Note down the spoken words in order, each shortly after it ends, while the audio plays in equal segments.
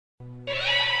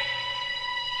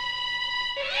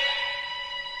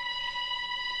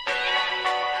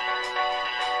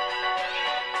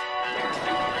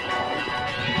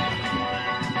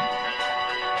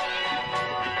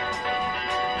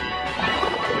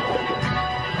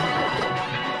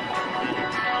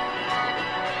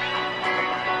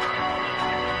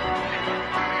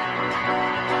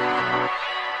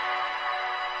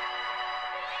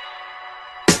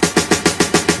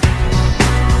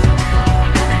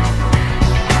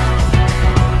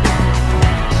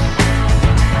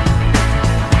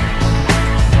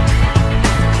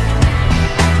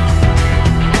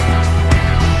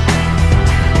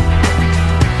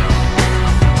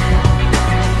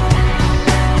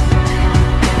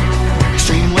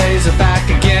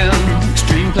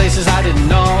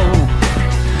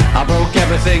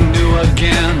everything new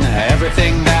again,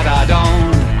 everything that I'd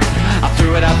owned, I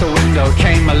threw it out the window,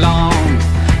 came along.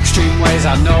 Extreme ways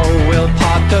I know will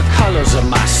part the colors of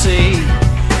my sea.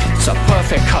 It's a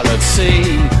perfect colored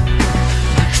sea.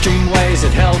 Extreme ways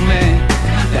that held me,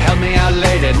 they held me out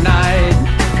late at night.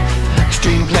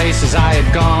 Extreme places I had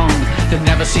gone, that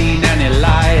never seen any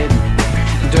light.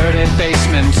 Dirty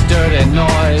basements, dirty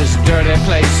noise, dirty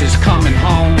places coming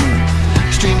home.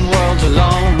 Extreme worlds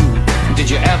alone, did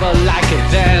you ever like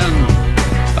it then?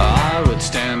 I would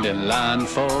stand in line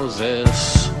for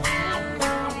this.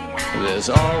 There's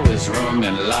always room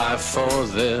in life for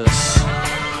this.